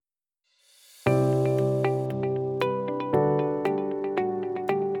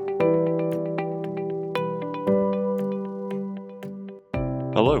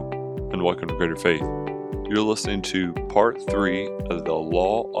Hello, and welcome to Greater Faith. You're listening to part 3 of the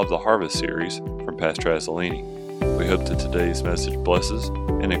Law of the Harvest series from Pastor Azzolini. We hope that today's message blesses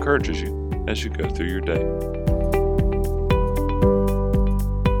and encourages you as you go through your day.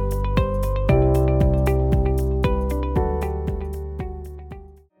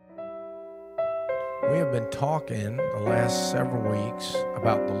 We have been talking the last several weeks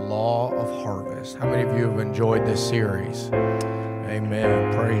about the law of harvest. How many of you have enjoyed this series?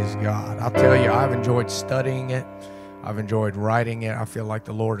 Amen. Praise God. I'll tell you, I've enjoyed studying it. I've enjoyed writing it. I feel like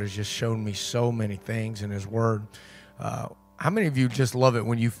the Lord has just shown me so many things in His Word. How many of you just love it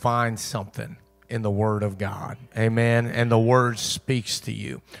when you find something in the Word of God? Amen. And the Word speaks to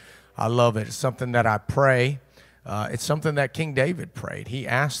you. I love it. It's something that I pray. It's something that King David prayed. He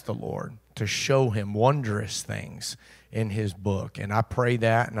asked the Lord to show him wondrous things in His book. And I pray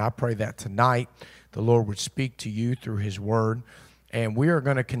that, and I pray that tonight the Lord would speak to you through His Word. And we are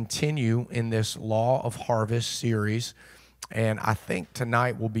going to continue in this Law of Harvest series. And I think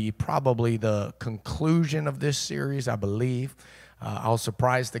tonight will be probably the conclusion of this series, I believe. I was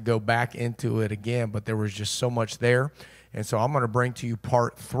surprised to go back into it again, but there was just so much there. And so I'm going to bring to you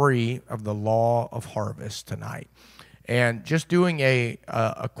part 3 of the Law of Harvest tonight. And just doing a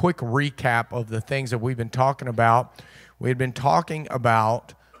quick recap of the things that we've been talking about. We had been talking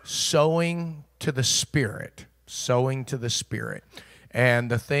about sowing to the Spirit. Sowing to the Spirit, and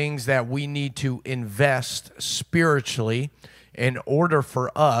the things that we need to invest spiritually in order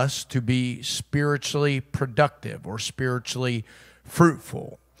for us to be spiritually productive or spiritually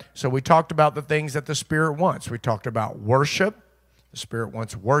fruitful. So we talked about the things that the Spirit wants. We talked about worship. The Spirit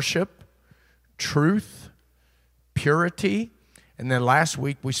wants worship, truth, purity, and then last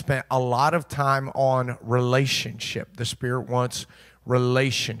week we spent a lot of time on relationship. The Spirit wants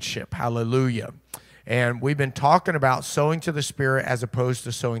relationship. Hallelujah. And we've been talking about sowing to the Spirit as opposed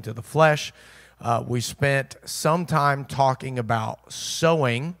to sowing to the flesh. We spent some time talking about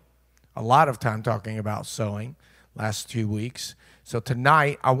sowing, a lot of time talking about sowing last 2 weeks. So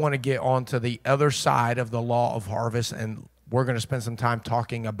tonight, I want to get on to the other side of the law of harvest, and we're going to spend some time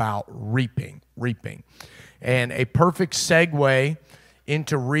talking about reaping. And a perfect segue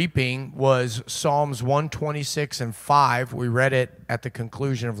into reaping was Psalms 126 and 5. We read it at the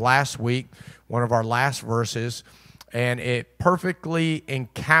conclusion of last week, one of our last verses, and it perfectly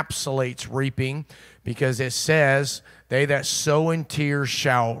encapsulates reaping because it says, "They that sow in tears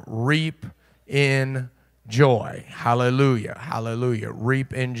shall reap in joy." Hallelujah, hallelujah,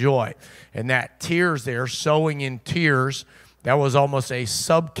 reap in joy. And that tears there, sowing in tears, that was almost a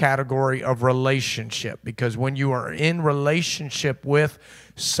subcategory of relationship, because when you are in relationship with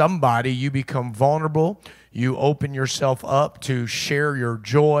somebody, you become vulnerable. You open yourself up to share your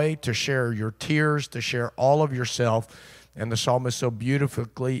joy, to share your tears, to share all of yourself. And the psalmist so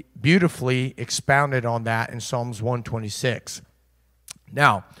beautifully expounded on that in Psalms 126.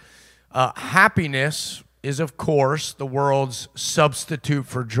 Now, happiness is, of course, the world's substitute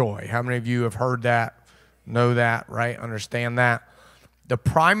for joy. How many of you have heard that? Know that, right? Understand that? The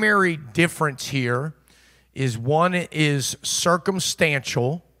primary difference here is one is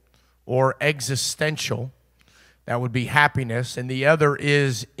circumstantial or existential. That would be happiness. And the other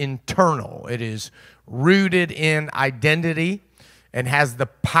is internal. It is rooted in identity and has the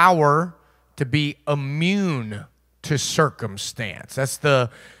power to be immune to circumstance. That's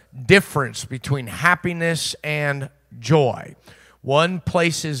the difference between happiness and joy. One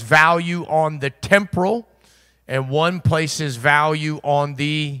places value on the temporal, and one places value on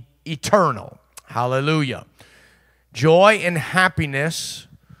the eternal. Hallelujah. Joy and happiness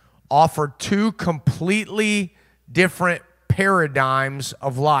offer two completely different paradigms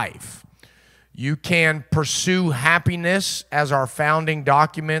of life. You can pursue happiness, as our founding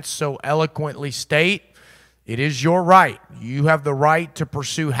documents so eloquently state. It is your right. You have the right to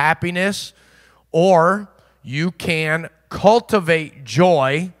pursue happiness, or you can cultivate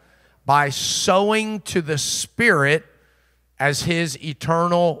joy by sowing to the Spirit, as His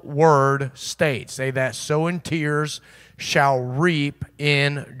eternal word states. They that sow in tears shall reap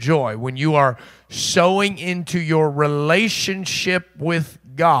in joy. When you are sowing into your relationship with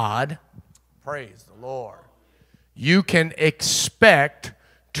God, praise the Lord, you can expect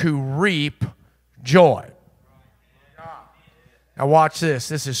to reap joy. Now watch this.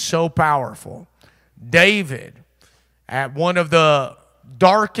 This is so powerful. David, at one of the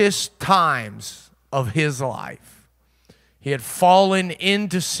darkest times of his life, he had fallen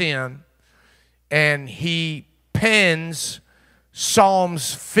into sin, and he pens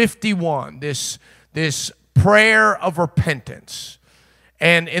Psalms 51, this prayer of repentance.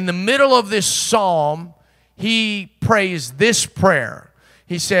 And in the middle of this psalm, he prays this prayer.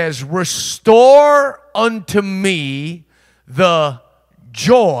 he says, restore unto me the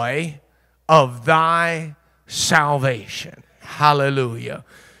joy of thy salvation. Hallelujah.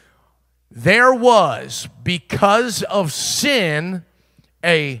 There was, because of sin,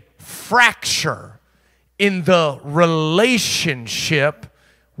 a fracture in the relationship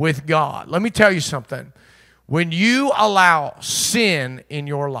with God. Let me tell you something. When you allow sin in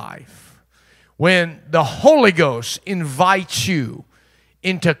your life, when the Holy Ghost invites you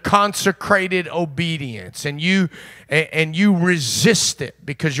into consecrated obedience and you resist it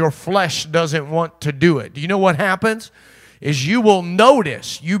because your flesh doesn't want to do it, do you know what happens? Is you will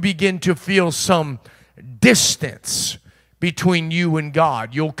notice you begin to feel some distance between you and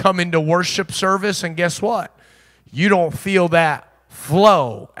God. You'll come into worship service and guess what? You don't feel that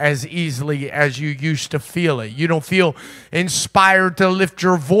flow as easily as you used to feel it. You don't feel inspired to lift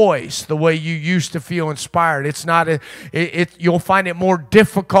your voice the way you used to feel inspired. It's not you'll find it more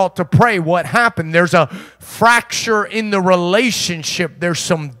difficult to pray. What happened? There's a fracture in the relationship. There's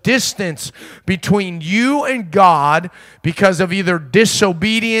some distance between you and God because of either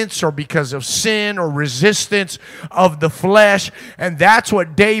disobedience or because of sin or resistance of the flesh. And that's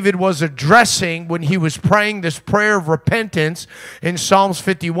what David was addressing when he was praying this prayer of repentance. In Psalms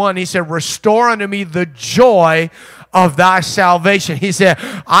 51, he said, restore unto me the joy of thy salvation. He said,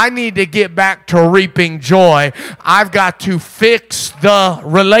 I need to get back to reaping joy. I've got to fix the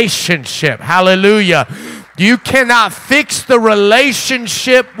relationship. Hallelujah. You cannot fix the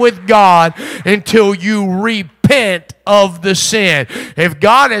relationship with God until you repent of the sin. If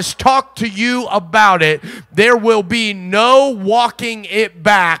God has talked to you about it, there will be no walking it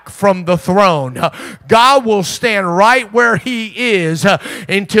back from the throne. God will stand right where He is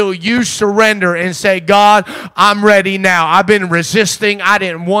until you surrender and say, God, I'm ready now. I've been resisting. I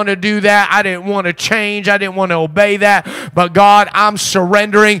didn't want to do that. I didn't want to change. I didn't want to obey that. But God, I'm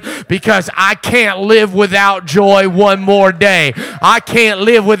surrendering because I can't live without joy one more day. I can't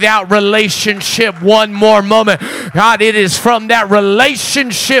live without relationship one more moment. God, it is from that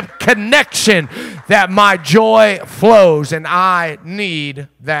relationship connection that my joy flows, and I need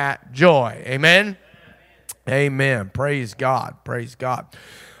that joy. Amen? Amen. Praise God. Praise God.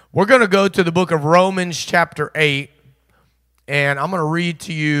 We're going to go to the book of Romans chapter 8, and I'm going to read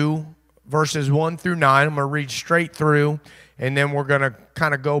to you verses 1 through 9. I'm going to read straight through, and then we're going to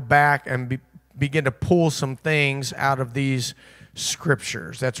kind of go back and begin to pull some things out of these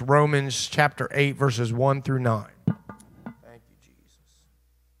scriptures. That's Romans chapter 8, verses 1 through 9. Thank you, Jesus.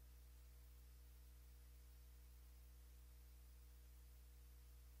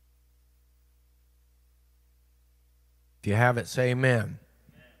 If you have it, say amen.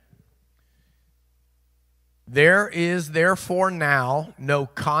 There is therefore now no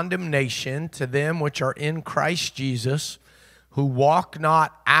condemnation to them which are in Christ Jesus, who walk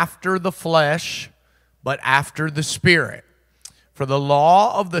not after the flesh, but after the Spirit. For the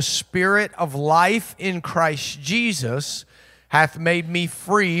law of the Spirit of life in Christ Jesus hath made me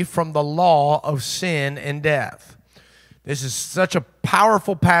free from the law of sin and death. This is such a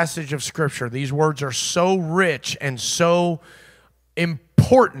powerful passage of Scripture. These words are so rich and so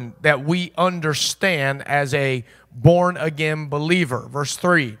important that we understand as a born-again believer. Verse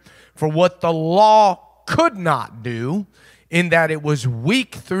 3, for what the law could not do, in that it was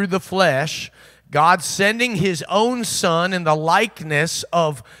weak through the flesh, God sending His own Son in the likeness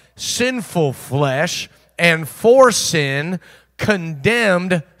of sinful flesh, and for sin,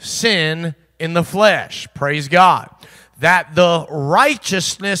 condemned sin in the flesh. Praise God. That the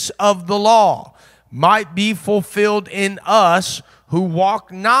righteousness of the law might be fulfilled in us who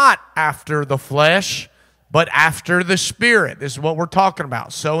walk not after the flesh, but after the Spirit. This is what we're talking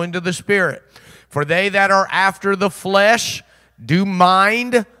about. So into the Spirit. For they that are after the flesh do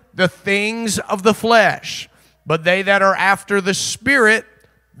mind the things of the flesh, but they that are after the Spirit,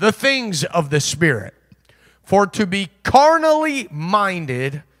 the things of the Spirit. For to be carnally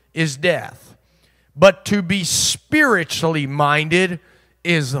minded is death, but to be spiritually minded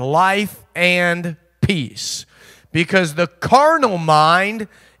is life and peace. Because the carnal mind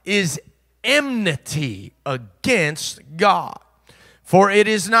is enmity against God. For it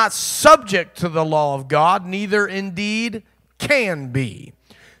is not subject to the law of God, neither indeed can be.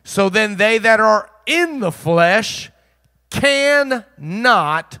 So then they that are in the flesh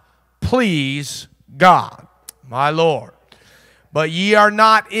cannot please God. My Lord. But ye are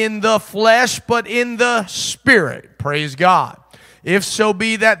not in the flesh, but in the Spirit. Praise God. If so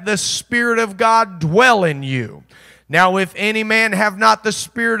be that the Spirit of God dwell in you. Now if any man have not the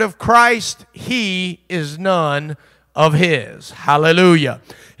Spirit of Christ, he is none of His. Hallelujah.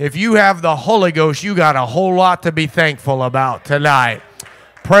 If you have the Holy Ghost, you got a whole lot to be thankful about tonight.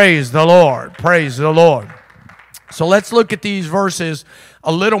 Praise the Lord. Praise the Lord. So let's look at these verses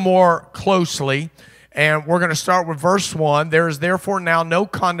a little more closely. And we're going to start with verse 1. There is therefore now no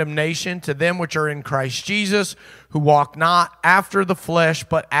condemnation to them which are in Christ Jesus, who walk not after the flesh,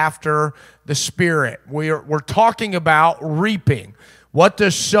 but after the Spirit. We're talking about reaping. What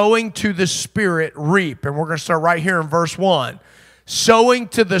does sowing to the Spirit reap? And we're going to start right here in verse 1. Sowing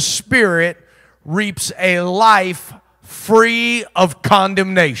to the Spirit reaps a life free of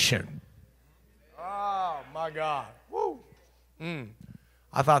condemnation. Oh, my God. Woo.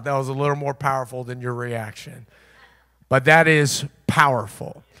 I thought that was a little more powerful than your reaction. But that is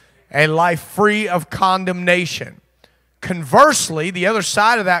powerful. A life free of condemnation. Conversely, the other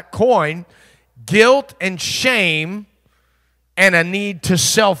side of that coin, guilt and shame and a need to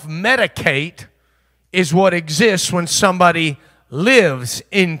self-medicate is what exists when somebody lives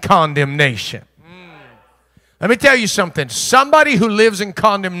in condemnation. Let me tell you something. Somebody who lives in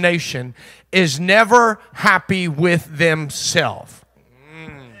condemnation is never happy with themselves.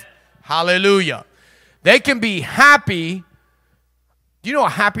 Hallelujah. They can be happy. Do you know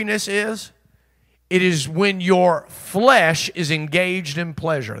what happiness is? It is when your flesh is engaged in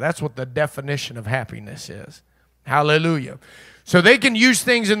pleasure. That's what the definition of happiness is. Hallelujah. So they can use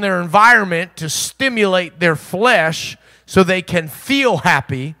things in their environment to stimulate their flesh so they can feel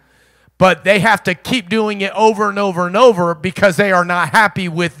happy, but they have to keep doing it over and over and over because they are not happy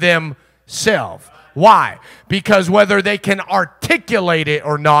with themselves. Why? Because whether they can articulate it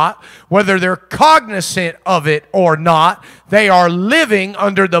or not, whether they're cognizant of it or not, they are living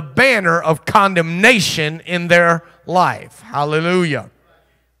under the banner of condemnation in their life. Hallelujah.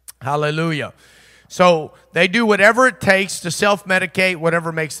 Hallelujah. So they do whatever it takes to self-medicate,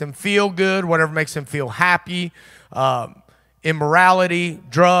 whatever makes them feel good, whatever makes them feel happy. Immorality,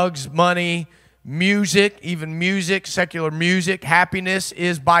 drugs, money, music, even music, secular music. Happiness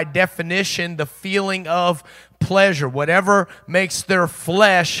is by definition the feeling of pleasure. Whatever makes their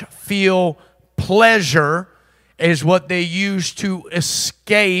flesh feel pleasure is what they use to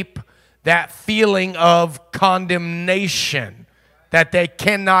escape that feeling of condemnation that they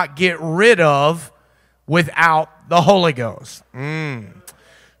cannot get rid of without the Holy Ghost.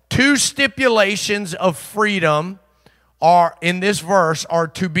 Two stipulations of freedom are in this verse are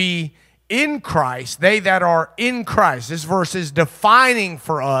to be in Christ, they that are in Christ. This verse is defining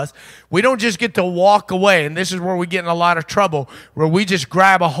for us. We don't just get to walk away, and this is where we get in a lot of trouble, where we just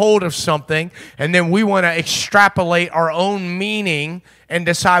grab a hold of something, and then we want to extrapolate our own meaning and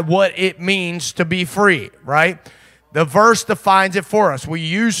decide what it means to be free, right? The verse defines it for us. We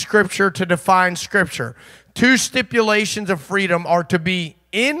use Scripture to define Scripture. Two stipulations of freedom are to be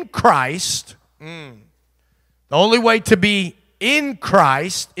in Christ. The only way to be in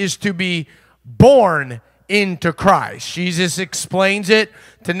Christ is to be born into Christ. Jesus explains it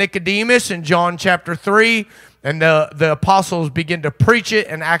to Nicodemus in John chapter 3, and the apostles begin to preach it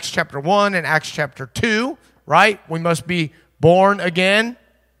in Acts chapter 1 and Acts chapter 2, right? We must be born again.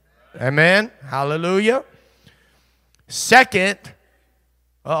 Amen. Hallelujah. Second,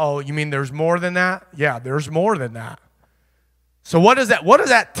 you mean there's more than that? Yeah, there's more than that. So what does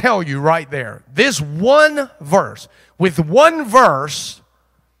that tell you right there? This one verse, with one verse,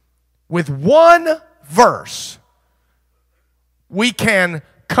 we can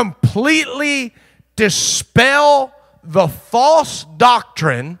completely dispel the false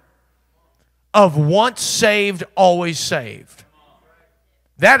doctrine of once saved, always saved.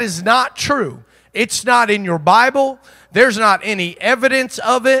 That is not true. It's not in your Bible. There's not any evidence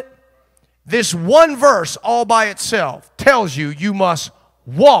of it. This one verse all by itself tells you you must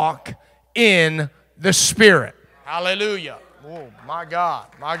walk in the Spirit. Hallelujah. Oh, my God,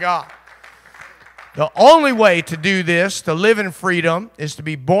 my God. The only way to do this, to live in freedom, is to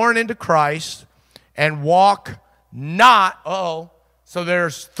be born into Christ and walk not, so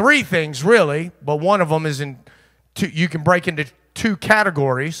there's three things really, but one of them is you can break into two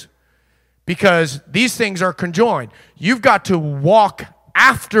categories because these things are conjoined. You've got to walk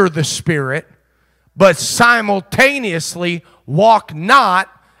after the Spirit, but simultaneously walk not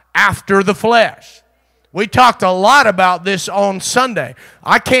after the flesh. We talked a lot about this on Sunday.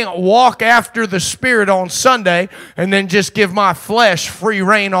 I can't walk after the Spirit on Sunday and then just give my flesh free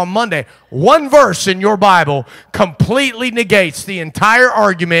rein on Monday. One verse in your Bible completely negates the entire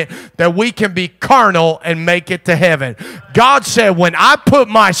argument that we can be carnal and make it to heaven. God said, when I put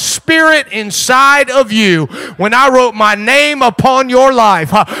my Spirit inside of you, when I wrote my name upon your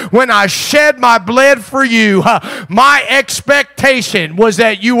life, when I shed my blood for you, my expectation was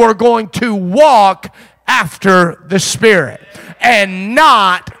that you were going to walk after the Spirit and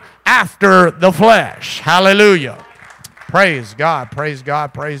not after the flesh. Hallelujah. Praise God, praise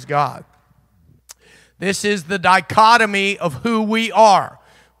God, praise God. This is the dichotomy of who we are.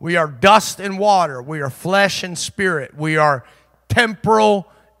 We are dust and water. We are flesh and spirit. We are temporal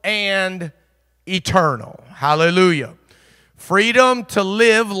and eternal. Hallelujah. Freedom to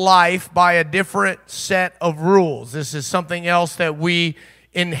live life by a different set of rules. This is something else that we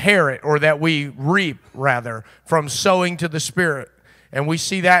inherit, or that we reap, rather, from sowing to the Spirit. And we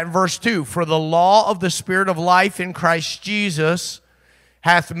see that in verse 2. For the law of the Spirit of life in Christ Jesus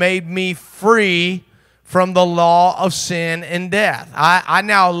hath made me free from the law of sin and death. I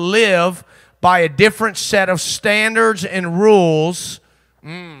now live by a different set of standards and rules.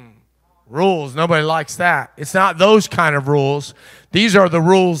 Rules, nobody likes that. It's not those kind of rules. These are the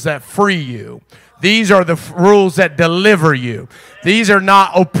rules that free you. These are the rules that deliver you. These are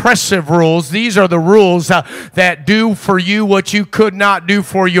not oppressive rules. These are the rules that do for you what you could not do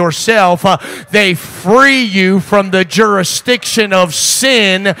for yourself. They free you from the jurisdiction of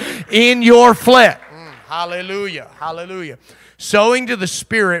sin in your flesh. Hallelujah, hallelujah. Sowing to the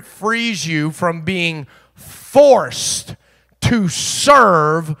Spirit frees you from being forced to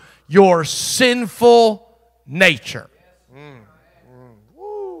serve your sinful nature.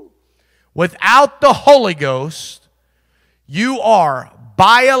 Without the Holy Ghost, you are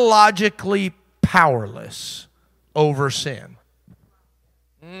biologically powerless over sin.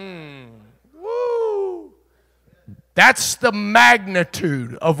 That's the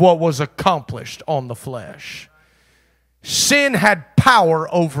magnitude of what was accomplished on the flesh. Sin had power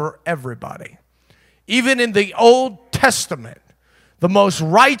over everybody. Even in the Old Testament, the most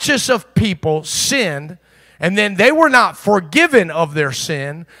righteous of people sinned, and then they were not forgiven of their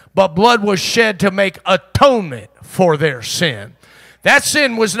sin, but blood was shed to make atonement for their sin. That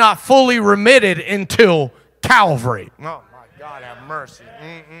sin was not fully remitted until Calvary. Oh, my God, have mercy.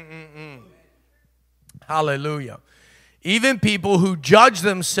 Hallelujah. Even people who judge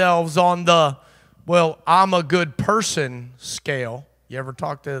themselves on the, well, I'm a good person scale. You ever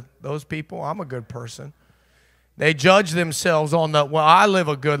talk to those people? I'm a good person. They judge themselves on the, well, I live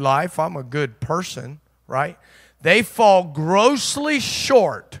a good life. I'm a good person, right? They fall grossly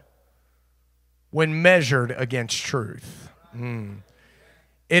short when measured against truth.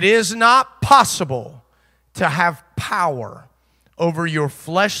 It is not possible to have power over your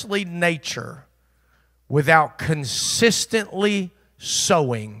fleshly nature without consistently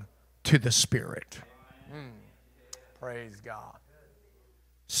sowing to the Spirit. Praise God.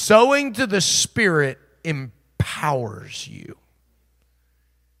 Sowing to the Spirit empowers you.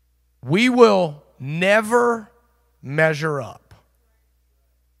 We will never measure up,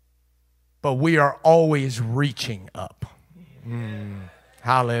 but we are always reaching up.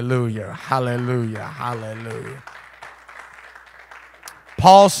 Hallelujah, hallelujah, hallelujah.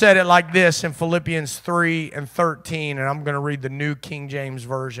 Paul said it like this in Philippians 3:13, and I'm going to read the New King James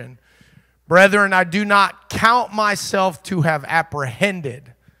Version. Brethren, I do not count myself to have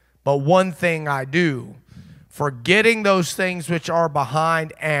apprehended, but one thing I do, forgetting those things which are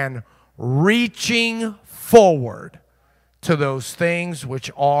behind and reaching forward to those things which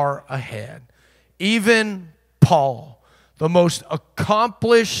are ahead. Even Paul, the most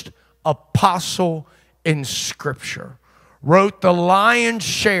accomplished apostle in Scripture, wrote the lion's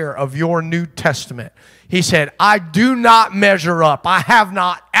share of your New Testament. He said, I do not measure up. I have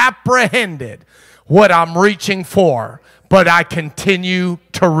not apprehended what I'm reaching for, but I continue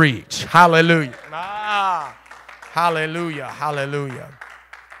to reach. Hallelujah. Hallelujah. Hallelujah.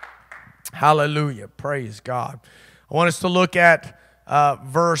 Hallelujah. Praise God. I want us to look at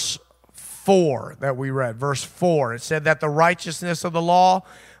verse 4 that we read. Verse 4. It said that the righteousness of the law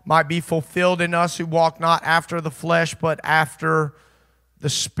might be fulfilled in us who walk not after the flesh, but after the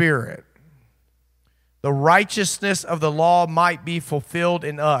Spirit. The righteousness of the law might be fulfilled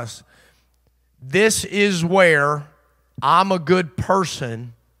in us. This is where I'm a good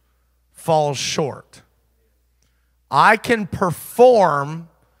person falls short. I can perform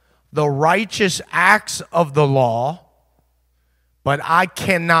the righteous acts of the law, but I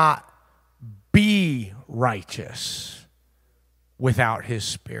cannot be righteous without His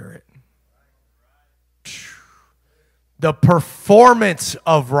Spirit. The performance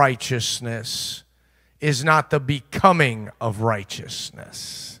of righteousness is not the becoming of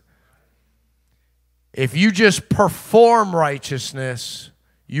righteousness. If you just perform righteousness,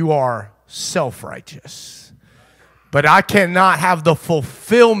 you are self-righteous. But I cannot have the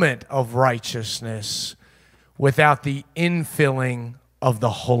fulfillment of righteousness without the infilling of the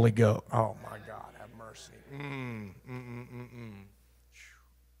Holy Ghost. Oh my God, have mercy.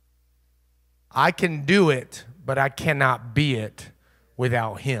 I can do it, but I cannot be it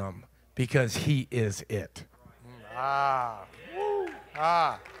without Him, because He is it.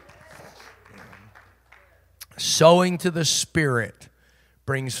 Sowing to the Spirit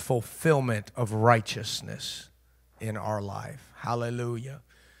brings fulfillment of righteousness in our life. Hallelujah.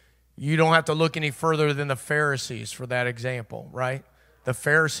 You don't have to look any further than the Pharisees for that example, right? The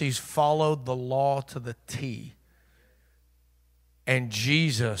Pharisees followed the law to the T. And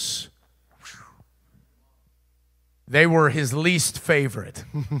Jesus, they were his least favorite.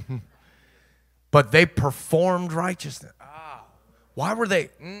 But they performed righteousness. Why were they?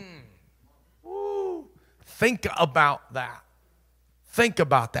 Think about that. Think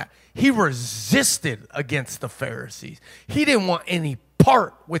about that. He resisted against the Pharisees. He didn't want any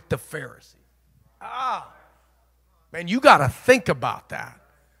part with the Pharisees. Man, you got to think about that.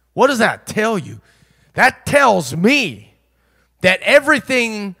 What does that tell you? That tells me that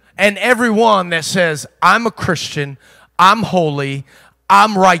everything and everyone that says, I'm a Christian, I'm holy,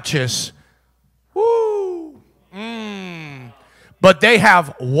 I'm righteous, but they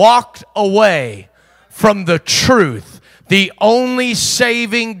have walked away from the truth, the only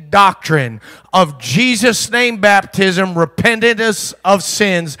saving doctrine of Jesus' name baptism, repentance of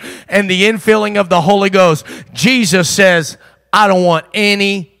sins, and the infilling of the Holy Ghost. Jesus says, I don't want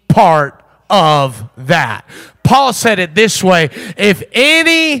any part of that. Paul said it this way, if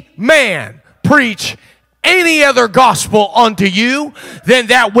any man preach any other gospel unto you than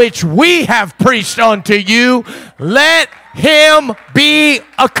that which we have preached unto you, let him be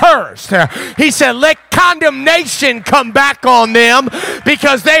accursed. He said, let condemnation come back on them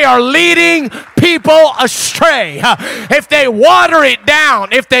because they are leading people astray. If they water it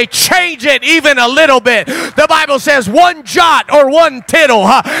down, if they change it even a little bit, the Bible says one jot or one tittle,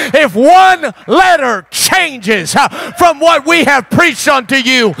 if one letter changes from what we have preached unto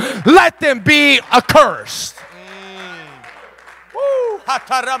you, let them be accursed.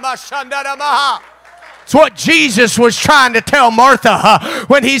 It's what Jesus was trying to tell Martha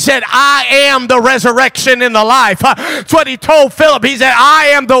when he said, I am the resurrection and the life. It's what he told Philip. He said,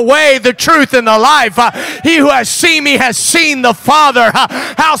 I am the way, the truth, and the life. He who has seen me has seen the Father.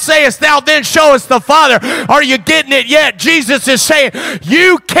 How sayest thou then, show us the Father? Are you getting it yet? Jesus is saying,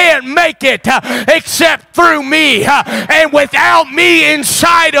 you can't make it except through me. And without me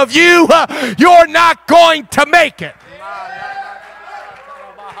inside of you, you're not going to make it.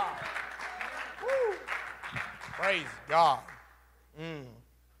 Praise God.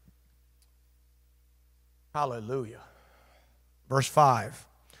 Hallelujah. Verse 5.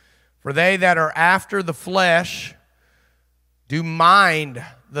 For they that are after the flesh do mind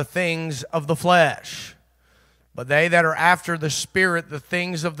the things of the flesh, but they that are after the Spirit, the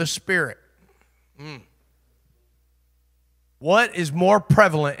things of the Spirit. What is more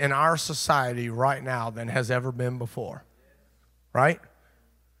prevalent in our society right now than has ever been before? Right?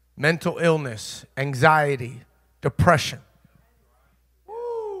 Mental illness, anxiety, depression.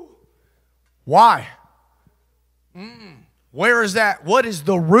 Why? Where is that? What is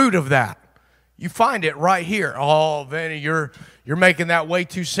the root of that? You find it right here. Oh, Vinny, you're making that way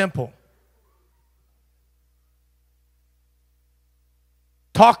too simple.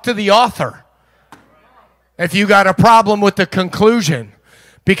 Talk to the author if you got a problem with the conclusion,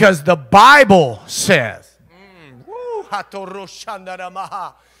 because the Bible says.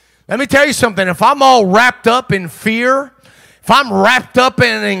 Let me tell you something. If I'm all wrapped up in fear, if I'm wrapped up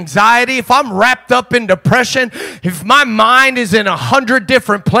in anxiety, if I'm wrapped up in depression, if my mind is in 100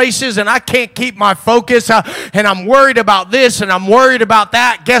 different places and I can't keep my focus and I'm worried about this and I'm worried about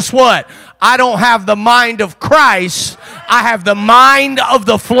that, guess what? I don't have the mind of Christ. I have the mind of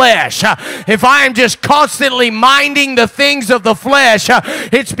the flesh. If I am just constantly minding the things of the flesh,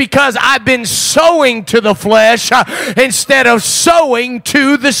 it's because I've been sowing to the flesh instead of sowing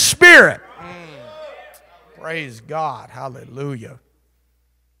to the Spirit. Praise God. Hallelujah.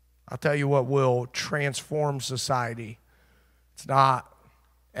 I'll tell you what will transform society. It's not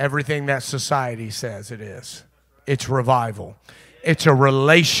everything that society says it is. It's revival. It's a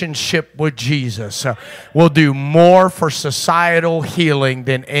relationship with Jesus. We'll do more for societal healing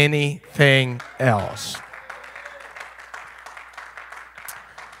than anything else.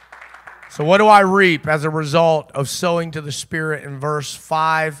 So what do I reap as a result of sowing to the Spirit? In verse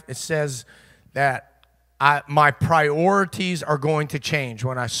 5, it says that my priorities are going to change.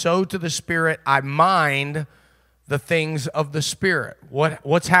 When I sow to the Spirit, I mind the things of the Spirit.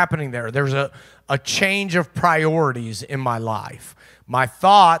 What's happening there? There's a change of priorities in my life. My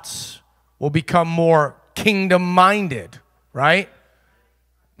thoughts will become more kingdom-minded, right?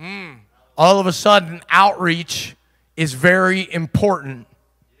 All of a sudden, outreach is very important.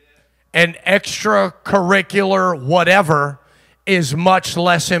 And extracurricular whatever is much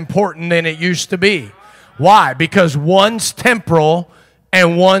less important than it used to be. Why? Because one's temporal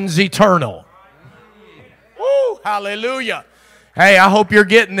and one's eternal. Woo, hallelujah. Hey, I hope you're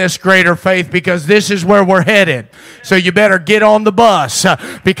getting this greater faith, because this is where we're headed. So you better get on the bus,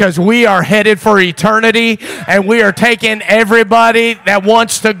 because we are headed for eternity, and we are taking everybody that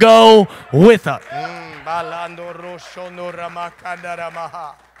wants to go with us.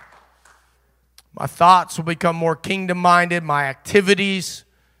 My thoughts will become more kingdom-minded. My activities,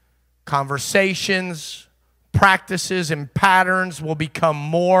 conversations, practices, and patterns will become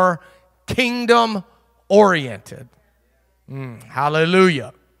more kingdom-oriented.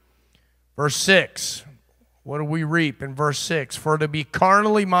 Hallelujah. Verse 6. What do we reap in verse 6? For to be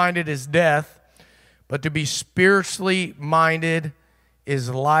carnally minded is death, but to be spiritually minded is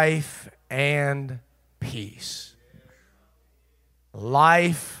life and peace.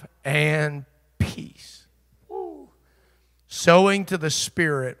 Life and peace. Woo. Sowing to the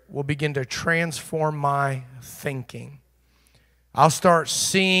Spirit will begin to transform my thinking. I'll start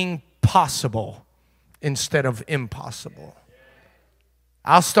seeing possible instead of impossible.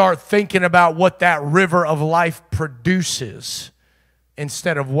 I'll start thinking about what that river of life produces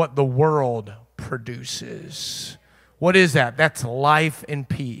instead of what the world produces. What is that? That's life and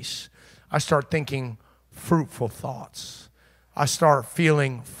peace. I start thinking fruitful thoughts. I start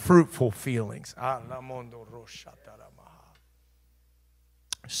feeling fruitful feelings.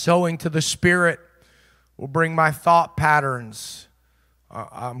 Sowing to the Spirit will bring my thought patterns.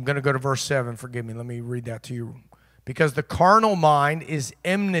 I'm going to go to verse 7. Forgive me. Let me read that to you. Because the carnal mind is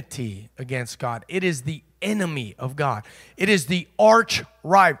enmity against God. It is the enemy of God. It is the arch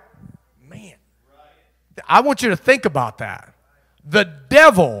rival. Man, I want you to think about that. The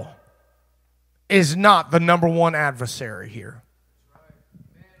devil is not the number one adversary here.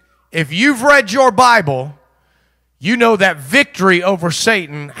 If you've read your Bible, you know that victory over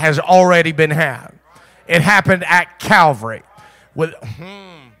Satan has already been had. It happened at Calvary.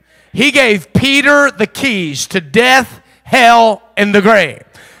 He gave Peter the keys to death, hell, and the grave.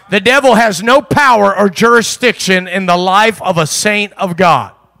 The devil has no power or jurisdiction in the life of a saint of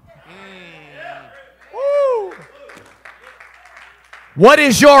God. Woo. What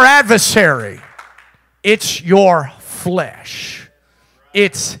is your adversary? It's your flesh.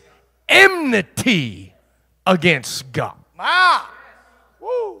 It's enmity against God.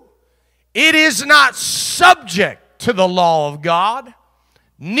 Woo. It is not subject to the law of God,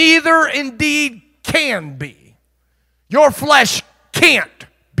 neither indeed can be. Your flesh can't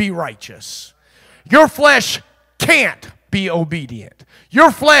be righteous. Your flesh can't be obedient.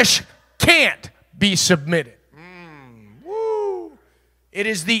 Your flesh can't be submitted. Woo. It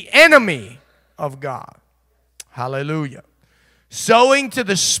is the enemy of God. Hallelujah. Sowing to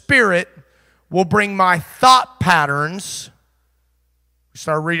the Spirit will bring my thought patterns. We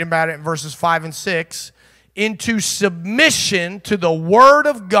start reading about it in verses 5 and 6. Into submission to the Word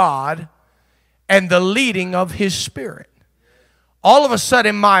of God and the leading of His Spirit. All of a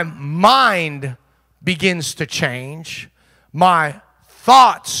sudden, my mind begins to change. My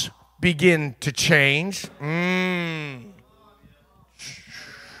thoughts begin to change.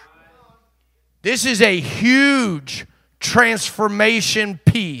 This is a huge transformation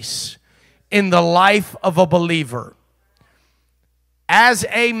piece in the life of a believer. As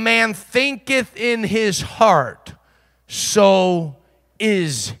a man thinketh in his heart, so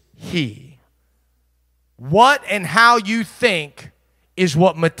is he. What and how you think is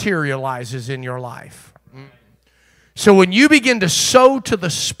what materializes in your life. So when you begin to sow to the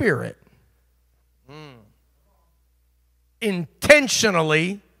Spirit,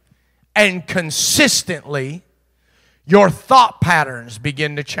 intentionally and consistently, your thought patterns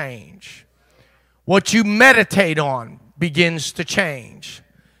begin to change. What you meditate on begins to change.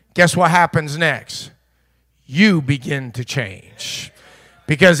 Guess what happens next? You begin to change.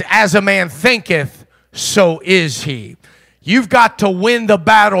 Because as a man thinketh, so is he. You've got to win the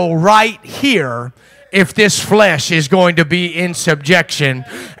battle right here if this flesh is going to be in subjection.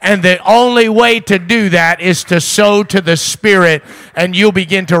 And the only way to do that is to sow to the Spirit, and you'll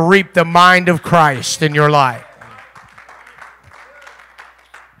begin to reap the mind of Christ in your life.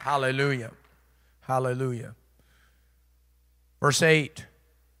 Hallelujah. Hallelujah. Verse 8.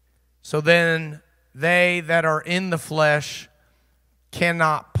 So then they that are in the flesh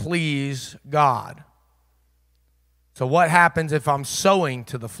cannot please God. So what happens if I'm sowing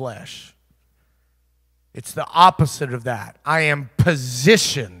to the flesh? It's the opposite of that. I am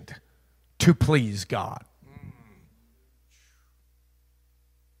positioned to please God.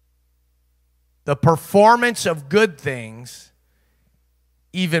 The performance of good things,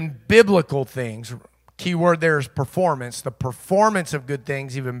 even biblical things, Key word there is performance. The performance of good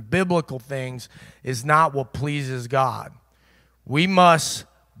things, even biblical things, is not what pleases God. We must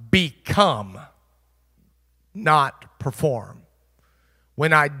become, not perform.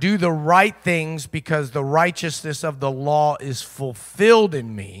 When I do the right things because the righteousness of the law is fulfilled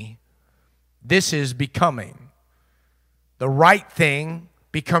in me, this is becoming. The right thing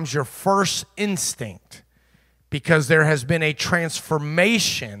becomes your first instinct because there has been a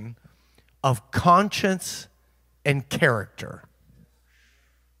transformation of conscience and character.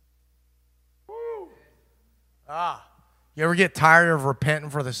 You ever get tired of repenting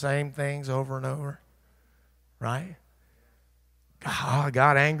for the same things over and over? Right? I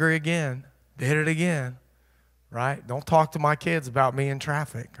got angry again. Did it again. Right? Don't talk to my kids about me in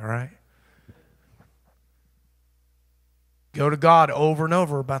traffic, all right? Go to God over and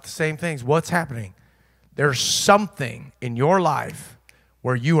over about the same things. What's happening? There's something in your life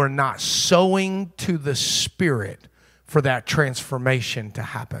where you are not sowing to the Spirit for that transformation to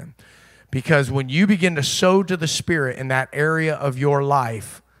happen. Because when you begin to sow to the Spirit in that area of your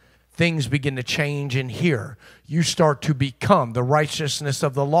life, things begin to change in here. You start to become, the righteousness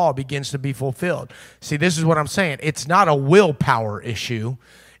of the law begins to be fulfilled. See, this is what I'm saying. It's not a willpower issue.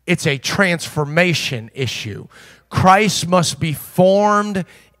 It's a transformation issue. Christ must be formed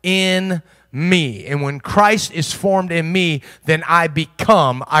in me. And when Christ is formed in me, then I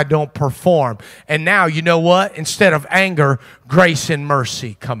become, I don't perform. And now, you know what? Instead of anger, grace and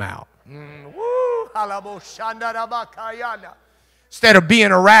mercy come out. Instead of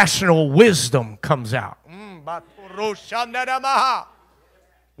being irrational, wisdom comes out.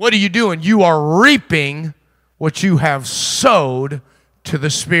 What are you doing? You are reaping what you have sowed to the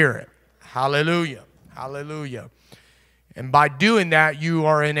Spirit. Hallelujah. Hallelujah. And by doing that, you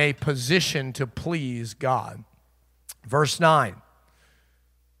are in a position to please God. Verse 9.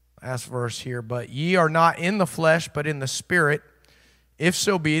 Last verse here. But ye are not in the flesh, but in the Spirit, if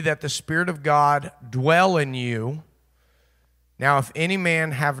so be that the Spirit of God dwell in you. Now, if any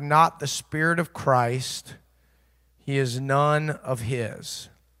man have not the Spirit of Christ, he is none of his.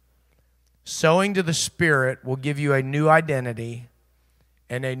 Sowing to the Spirit will give you a new identity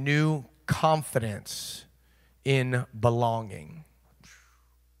and a new confidence in belonging.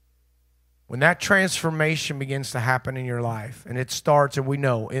 When that transformation begins to happen in your life, and it starts, and we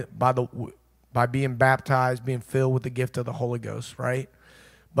know it by being baptized, being filled with the gift of the Holy Ghost, right?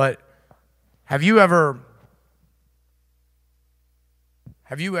 But have you ever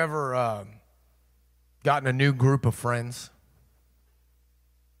gotten a new group of friends?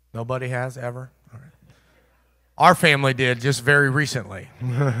 Nobody has ever? All right. Our family did just very recently.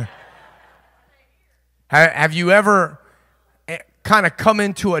 Have you ever kind of come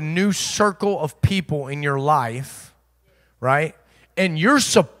into a new circle of people in your life, right? And you're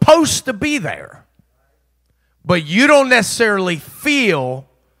supposed to be there, but you don't necessarily feel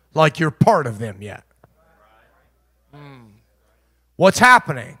like you're part of them yet. What's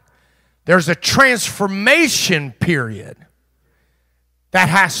happening? There's a transformation period that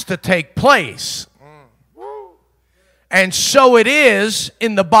has to take place. And so it is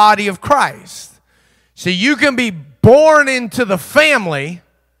in the body of Christ. See, you can be born into the family,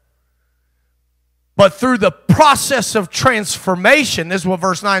 but through the process of transformation, this is what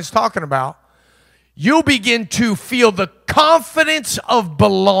verse 9 is talking about, you'll begin to feel the confidence of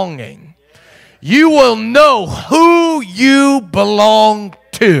belonging. You will know who you belong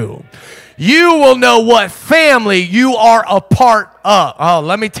to. You will know what family you are a part of. Oh,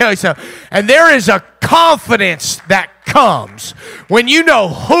 let me tell you something. And there is a confidence that comes when you know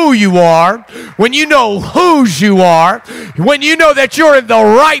who you are, when you know whose you are, when you know that you're in the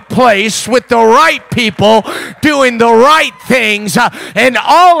right place with the right people doing the right things, and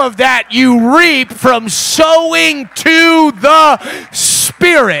all of that you reap from sowing to the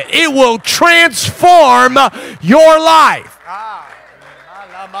Spirit. It will transform your life.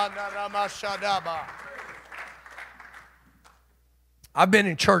 I've been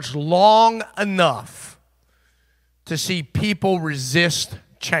in church long enough to see people resist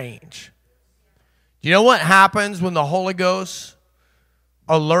change. You know what happens when the Holy Ghost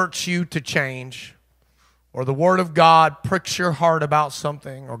alerts you to change, or the Word of God pricks your heart about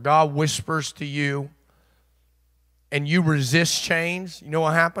something, or God whispers to you, and you resist change? You know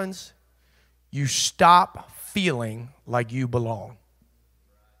what happens? You stop feeling like you belong.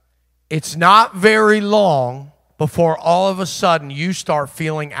 It's not very long before all of a sudden you start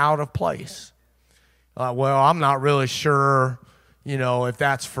feeling out of place. Well, I'm not really sure, if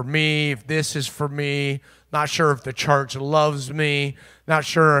that's for me, if this is for me. Not sure if the church loves me. Not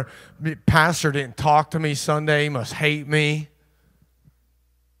sure, pastor didn't talk to me Sunday. He must hate me.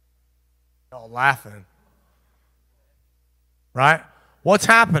 Y'all laughing. Right? What's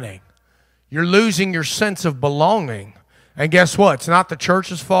happening? You're losing your sense of belonging. And guess what? It's not the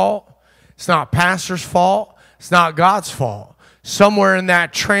church's fault. It's not pastor's fault. It's not God's fault. Somewhere in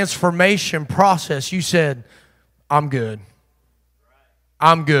that transformation process, you said, I'm good.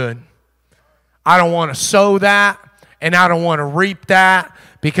 I'm good. I don't want to sow that, and I don't want to reap that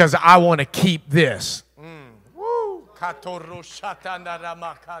because I want to keep this. Woo.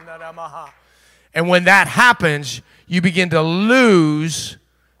 And when that happens, you begin to lose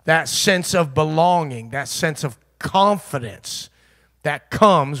that sense of belonging, that sense of confidence that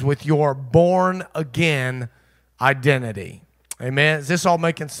comes with your born-again identity. Amen. Is this all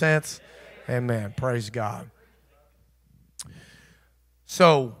making sense? Amen. Praise God.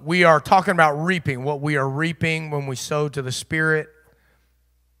 So we are talking about reaping, what we are reaping when we sow to the Spirit.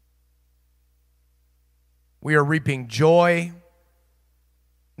 We are reaping joy.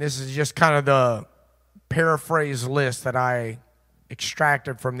 This is just kind of the paraphrase list that I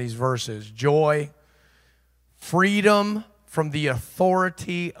extracted from these verses. Joy, freedom from the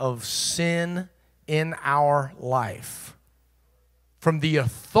authority of sin in our life. From the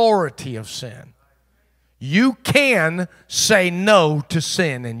authority of sin. You can say no to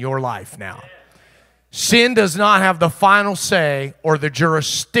sin in your life now. Sin does not have the final say or the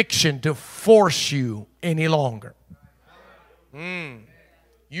jurisdiction to force you any longer.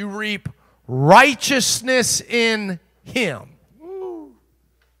 You reap righteousness in Him.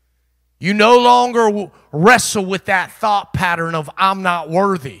 You no longer wrestle with that thought pattern of I'm not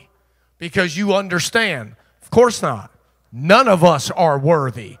worthy because you understand. Of course not. None of us are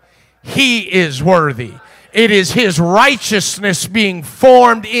worthy. He is worthy. It is His righteousness being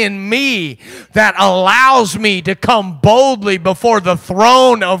formed in me that allows me to come boldly before the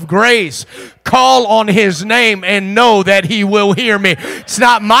throne of grace, call on His name, and know that He will hear me. It's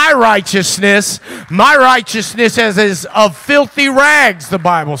not my righteousness. My righteousness is of filthy rags, the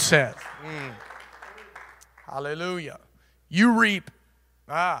Bible says. Hallelujah. You reap.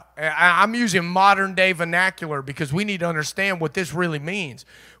 I'm using modern day vernacular because we need to understand what this really means.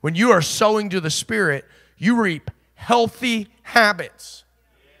 When you are sowing to the Spirit, you reap healthy habits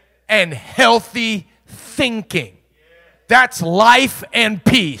and healthy thinking. That's life and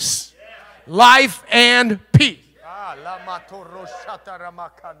peace. Life and peace.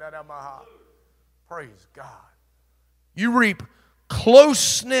 Praise God. You reap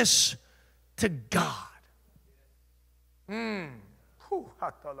closeness to God.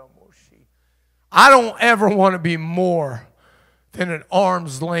 I don't ever want to be more than an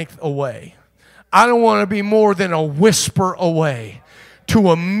arm's length away. I don't want to be more than a whisper away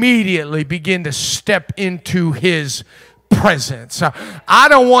to immediately begin to step into His presence. I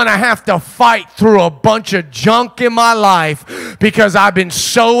don't want to have to fight through a bunch of junk in my life because I've been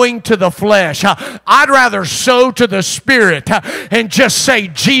sowing to the flesh. I'd rather sow to the Spirit and just say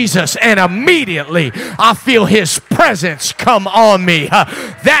Jesus, and immediately I feel His presence come on me.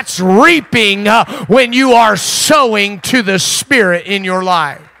 That's reaping when you are sowing to the Spirit in your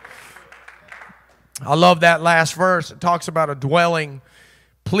life. I love that last verse. It talks about a dwelling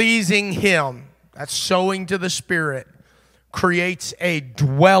pleasing Him. That's sowing to the Spirit. Creates a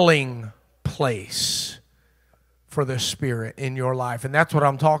dwelling place for the Spirit in your life. And that's what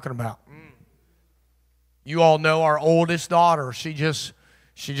I'm talking about. You all know our oldest daughter. She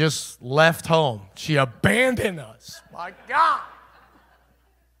just left home. She abandoned us. My God.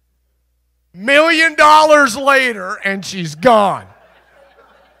 $1 million later, and she's gone.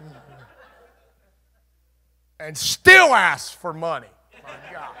 And still asks for money.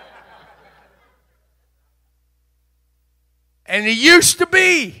 My God. And it used to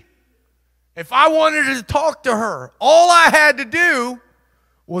be, if I wanted to talk to her, all I had to do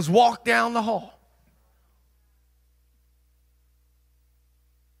was walk down the hall.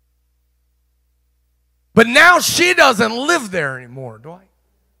 But now she doesn't live there anymore, Dwight.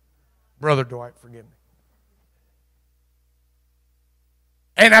 Brother Dwight, forgive me.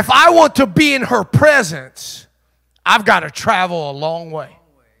 And if I want to be in her presence, I've got to travel a long way.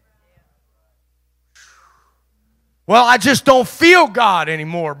 Well, I just don't feel God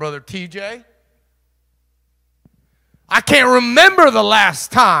anymore, Brother TJ. I can't remember the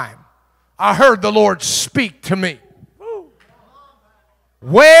last time I heard the Lord speak to me.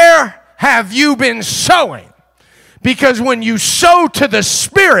 Where have you been sowing? Because when you sow to the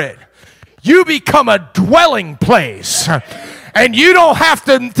Spirit, you become a dwelling place. And you don't have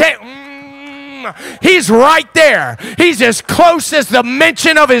to take... He's right there. He's as close as the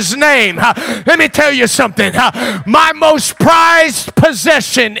mention of his name. Let me tell you something. My most prized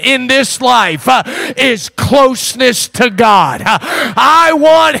possession in this life is closeness to God. I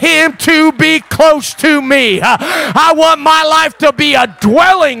want him to be close to me. I want my life to be a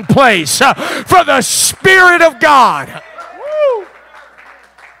dwelling place for the Spirit of God. Woo.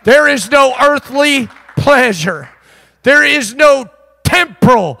 There is no earthly pleasure. There is no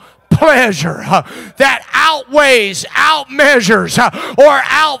temporal pleasure that outweighs, outmeasures, or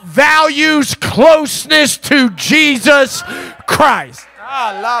outvalues closeness to Jesus Christ.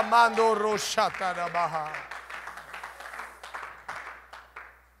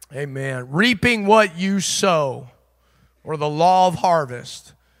 Amen. Reaping what you sow, or the law of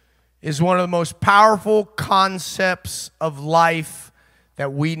harvest, is one of the most powerful concepts of life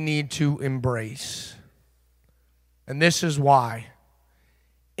that we need to embrace. And this is why.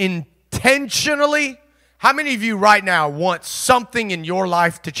 Intentionally, how many of you right now want something in your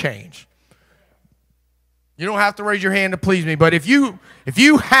life to change? You don't have to raise your hand to please me, but if you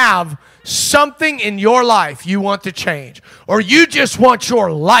have something in your life you want to change, or you just want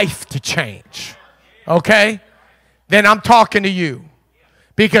your life to change, okay, then I'm talking to you.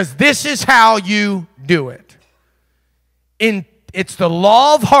 Because this is how you do it. It's the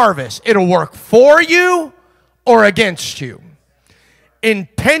law of harvest. It'll work for you or against you.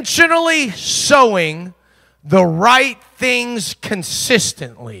 Intentionally sowing the right things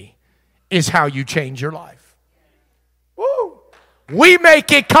consistently is how you change your life. Woo. We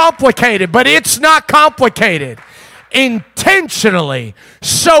make it complicated, but it's not complicated. Intentionally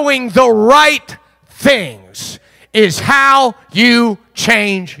sowing the right things is how you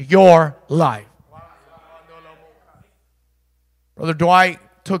change your life. Brother Dwight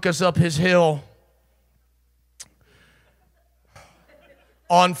took us up his hill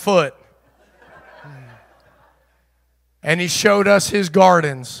on foot. And he showed us his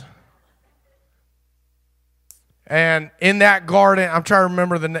gardens. And in that garden, I'm trying to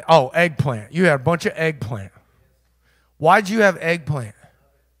remember the name. Oh, eggplant. You had a bunch of eggplant. Why'd you have eggplant?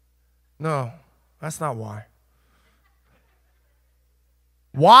 No, that's not why.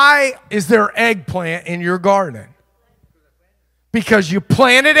 Why is there eggplant in your garden? Because you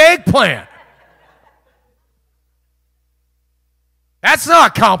planted eggplant. That's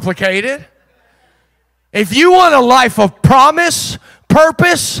not complicated. If you want a life of promise,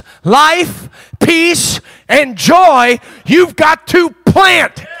 purpose, life, peace, and joy, you've got to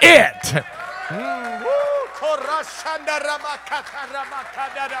plant it.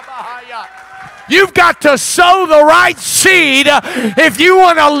 You've got to sow the right seed if you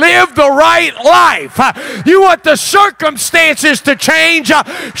want to live the right life. You want the circumstances to change,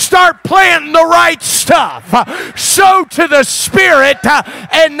 start planting the right stuff. Sow to the Spirit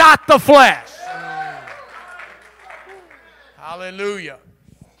and not the flesh. Hallelujah.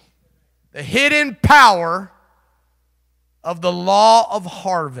 The hidden power of the law of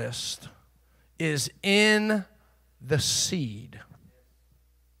harvest is in the seed.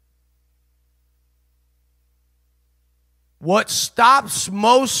 What stops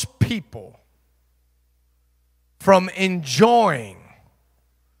most people from enjoying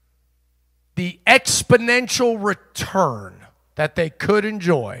the exponential return that they could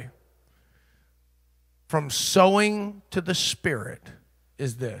enjoy from sowing to the Spirit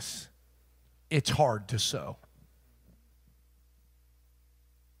is this: it's hard to sow.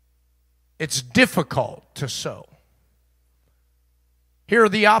 It's difficult to sow. Here are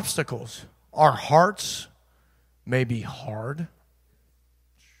the obstacles. Our hearts may be hard,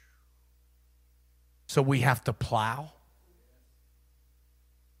 so we have to plow.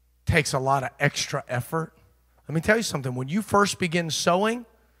 Takes a lot of extra effort. Let me tell you something. When you first begin sowing,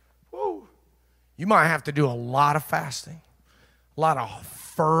 you might have to do a lot of fasting, a lot of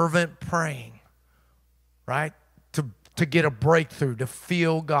fervent praying, right? To get a breakthrough, to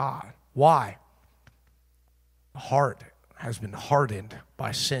feel God. Why? The heart has been hardened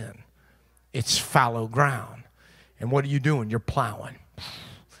by sin. It's fallow ground. And what are you doing? You're plowing.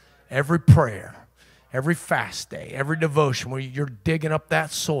 Every prayer, every fast day, every devotion where you're digging up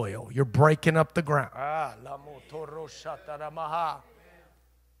that soil, you're breaking up the ground.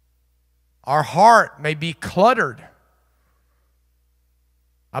 Our heart may be cluttered.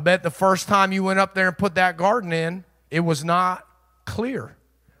 I bet the first time you went up there and put that garden in, it was not clear.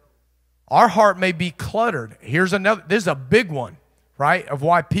 Our heart may be cluttered. Here's another, this is a big one, right, of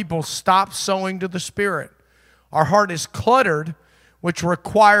why people stop sowing to the Spirit. Our heart is cluttered, which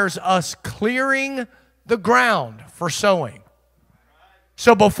requires us clearing the ground for sowing.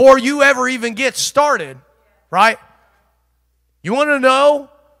 So before you ever even get started, right, you want to know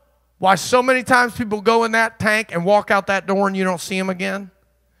why so many times people go in that tank and walk out that door and you don't see them again?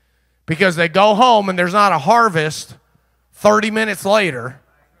 Because they go home and there's not a harvest 30 minutes later.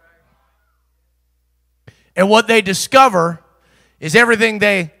 And what they discover is everything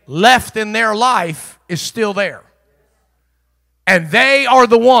they left in their life is still there. And they are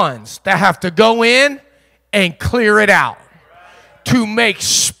the ones that have to go in and clear it out to make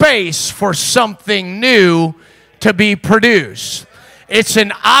space for something new to be produced. It's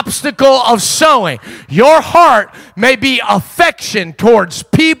an obstacle of sowing. Your heart may be affection towards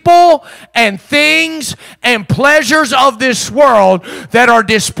people and things and pleasures of this world that are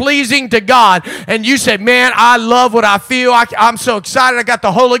displeasing to God. And you say, man, I love what I feel. I'm so excited. I got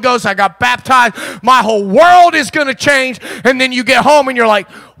the Holy Ghost. I got baptized. My whole world is going to change. And then you get home and you're like,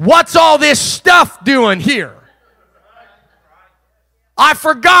 what's all this stuff doing here? I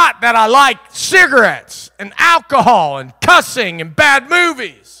forgot that I like cigarettes and alcohol and cussing and bad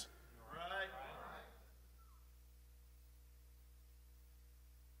movies.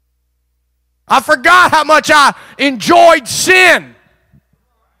 I forgot how much I enjoyed sin.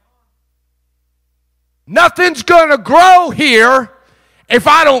 Nothing's going to grow here if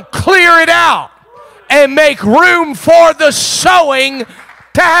I don't clear it out and make room for the sowing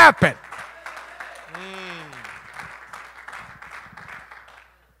to happen.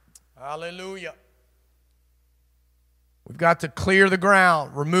 Hallelujah. We've got to clear the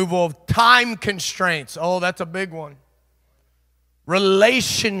ground. Removal of time constraints. Oh, that's a big one.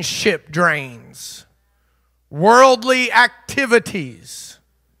 Relationship drains. Worldly activities.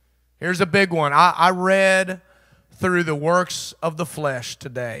 Here's a big one. I read through the works of the flesh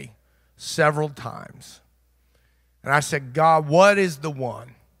today several times. And I said, God, what is the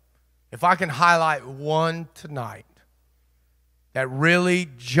one? If I can highlight one tonight that really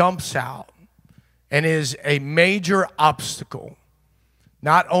jumps out and is a major obstacle,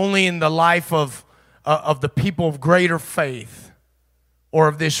 not only in the life of the people of greater faith or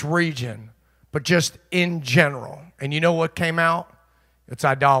of this region, but just in general. And you know what came out? It's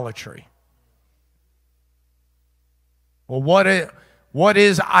idolatry. Well, what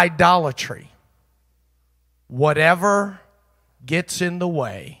is idolatry? Whatever gets in the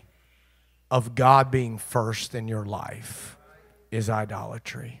way of God being first in your life is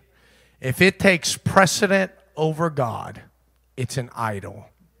idolatry. If it takes precedent over God, it's an idol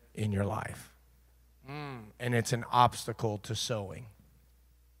in your life. And it's an obstacle to sowing.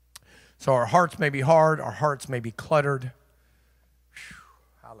 So our hearts may be hard, our hearts may be cluttered.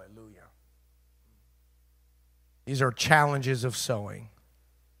 Hallelujah. These are challenges of sowing.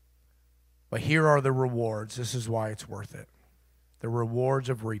 But here are the rewards. This is why it's worth it. The rewards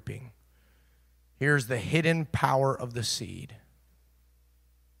of reaping. Here's the hidden power of the seed.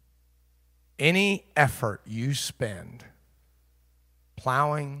 Any effort you spend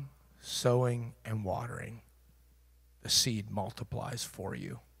plowing, sowing, and watering, the seed multiplies for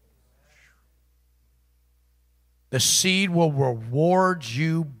you. The seed will reward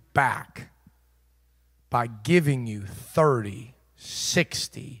you back by giving you 30,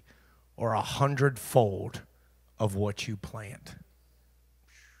 60, or 100-fold of what you plant.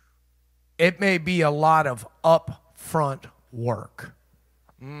 It may be a lot of upfront work.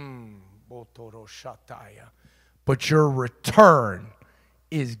 But your return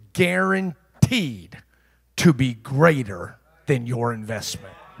is guaranteed to be greater than your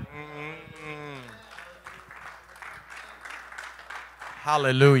investment.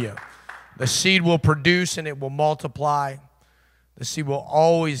 Hallelujah. The seed will produce and it will multiply. The seed will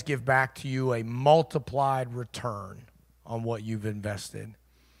always give back to you a multiplied return on what you've invested.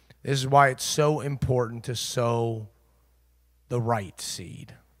 This is why it's so important to sow the right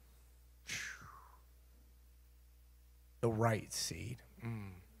seed. The right seed.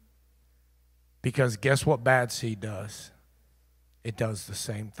 Because guess what bad seed does? It does the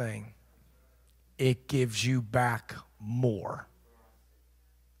same thing. It gives you back more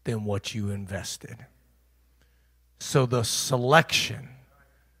than what you invested. So the selection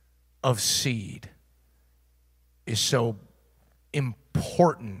of seed is so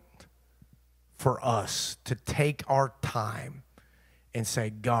important for us to take our time and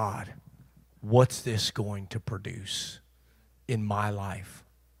say, God, what's this going to produce in my life?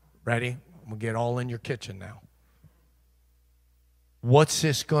 Ready? I'm going to get all in your kitchen now. What's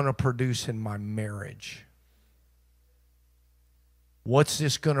this going to produce in my marriage? What's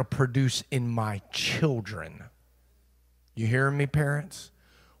this going to produce in my children? You hearing me, parents?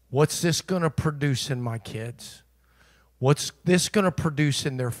 What's this going to produce in my kids? What's this going to produce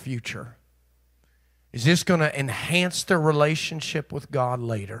in their future? Is this going to enhance their relationship with God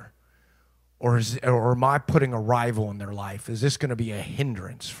later? Or am I putting a rival in their life? Is this going to be a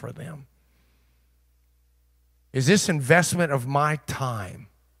hindrance for them? Is this investment of my time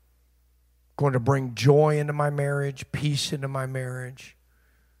going to bring joy into my marriage, peace into my marriage?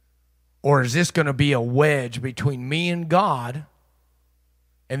 Or is this going to be a wedge between me and God,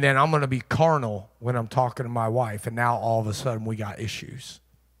 and then I'm going to be carnal when I'm talking to my wife, and now all of a sudden we got issues?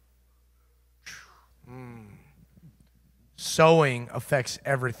 Sowing affects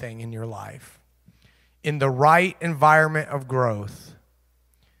everything in your life. In the right environment of growth,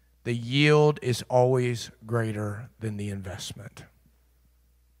 the yield is always greater than the investment.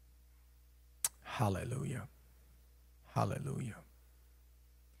 Hallelujah. Hallelujah.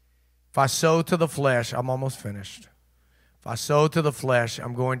 If I sow to the flesh, I'm almost finished. If I sow to the flesh,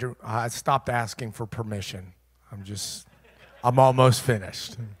 I stopped asking for permission. I'm almost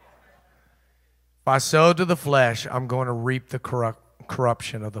finished. If I sow to the flesh, I'm going to reap the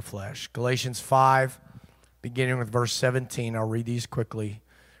corruption of the flesh. Galatians 5, beginning with verse 17, I'll read these quickly.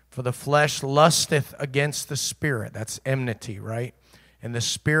 For the flesh lusteth against the spirit. That's enmity, right? And the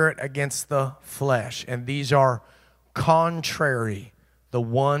spirit against the flesh. And these are contrary, the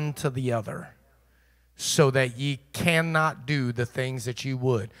one to the other, so that ye cannot do the things that you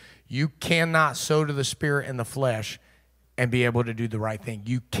would. You cannot sow to the spirit and the flesh and be able to do the right thing.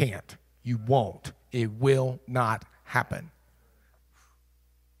 You can't. You won't. It will not happen.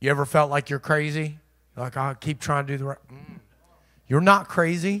 You ever felt like you're crazy? Like, I'll keep trying to do the right. You're not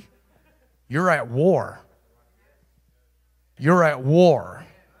crazy. You're at war. You're at war.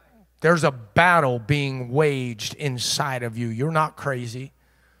 There's a battle being waged inside of you. You're not crazy.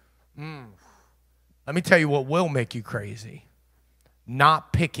 Let me tell you what will make you crazy.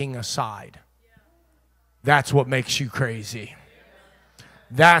 Not picking a side. That's what makes you crazy.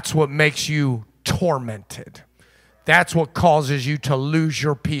 That's what makes you tormented. That's what causes you to lose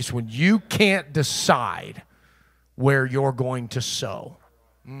your peace when you can't decide where you're going to sow.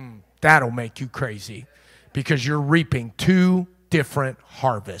 That'll make you crazy because you're reaping two different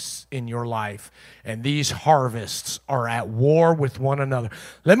harvests in your life, and these harvests are at war with one another.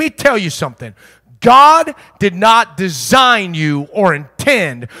 Let me tell you something. God did not design you or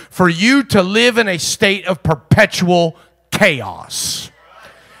intend for you to live in a state of perpetual chaos.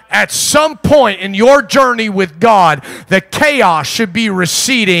 At some point in your journey with God, the chaos should be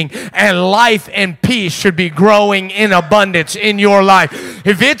receding and life and peace should be growing in abundance in your life.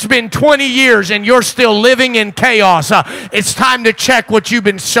 If it's been 20 years and you're still living in chaos, it's time to check what you've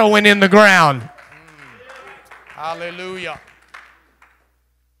been sowing in the ground. Hallelujah.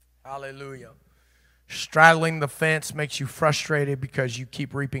 Hallelujah. Straddling the fence makes you frustrated because you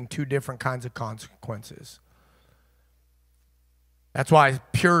keep reaping two different kinds of consequences. That's why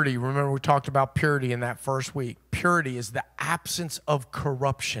purity, remember we talked about purity in that first week. Purity is the absence of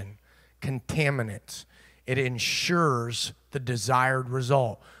corruption, contaminants. It ensures the desired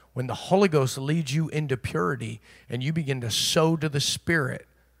result. When the Holy Ghost leads you into purity and you begin to sow to the Spirit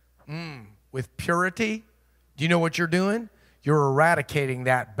with purity, do you know what you're doing? You're eradicating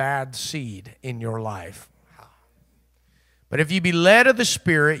that bad seed in your life. But if you be led of the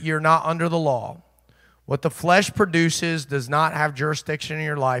Spirit, you're not under the law. What the flesh produces does not have jurisdiction in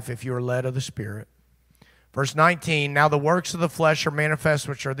your life if you are led of the Spirit. Verse 19, now the works of the flesh are manifest,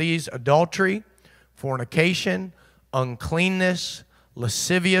 which are these: adultery, fornication, uncleanness,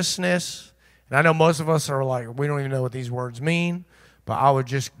 lasciviousness. And I know most of us are like, we don't even know what these words mean, but I would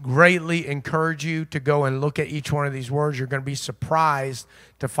just greatly encourage you to go and look at each one of these words. You're going to be surprised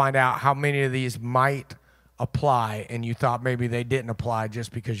to find out how many of these might apply, and you thought maybe they didn't apply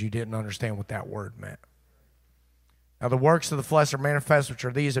just because you didn't understand what that word meant. Now the works of the flesh are manifest, which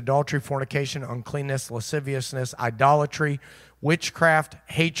are these: adultery, fornication, uncleanness, lasciviousness, idolatry, witchcraft,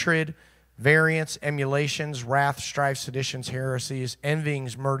 hatred, variance, emulations, wrath, strife, seditions, heresies,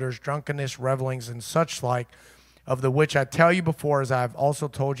 envyings, murders, drunkenness, revelings, and such like, of the which I tell you before, as I have also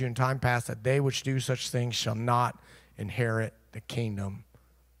told you in time past, that they which do such things shall not inherit the kingdom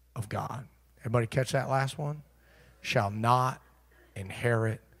of God. Everybody catch that last one? Shall not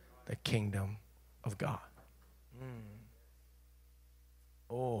inherit the kingdom of God.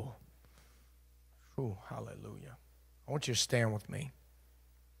 Oh, ooh, hallelujah. I want you to stand with me.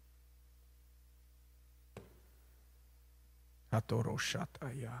 That's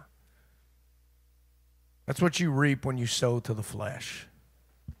what you reap when you sow to the flesh.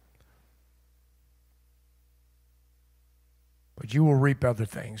 But you will reap other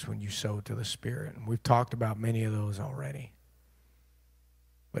things when you sow to the Spirit. And we've talked about many of those already.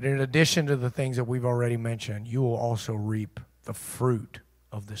 But in addition to the things that we've already mentioned, you will also reap the fruit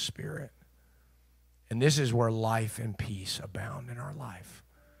of the Spirit. And this is where life and peace abound in our life.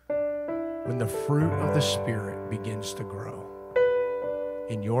 when the fruit of the Spirit begins to grow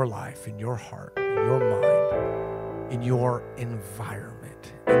in your life, in your heart, in your mind, in your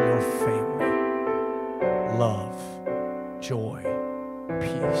environment, in your family. Love, joy,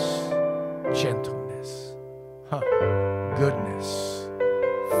 peace, gentleness, goodness,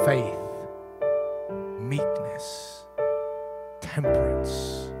 faith, meekness,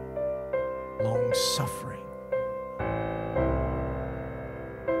 temperance, long-suffering.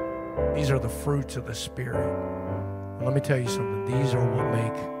 These are the fruits of the Spirit. And let me tell you something. These are what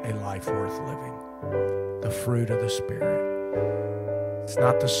make a life worth living. The fruit of the Spirit. It's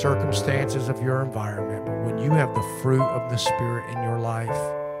not the circumstances of your environment, but when you have the fruit of the Spirit in your life,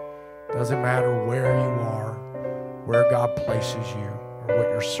 doesn't matter where you are, where God places you, or what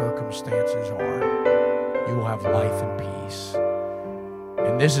your circumstances are, you will have life and peace.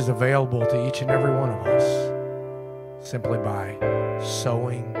 And this is available to each and every one of us simply by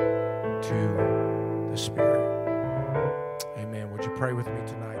sowing to the Spirit. Amen. Would you pray with me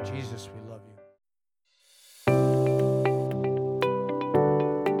tonight? Jesus, we love you.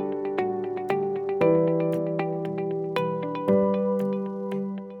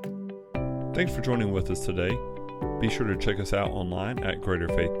 Thanks for joining with us today. Be sure to check us out online at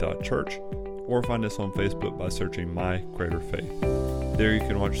greaterfaith.church or find us on Facebook by searching My Greater Faith. There you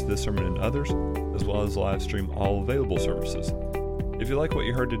can watch this sermon and others, as well as live stream all available services. If you like what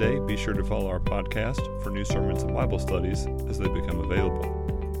you heard today, be sure to follow our podcast for new sermons and Bible studies as they become available.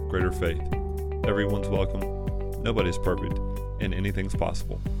 Greater Faith. Everyone's welcome, nobody's perfect, and anything's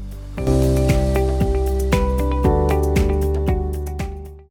possible.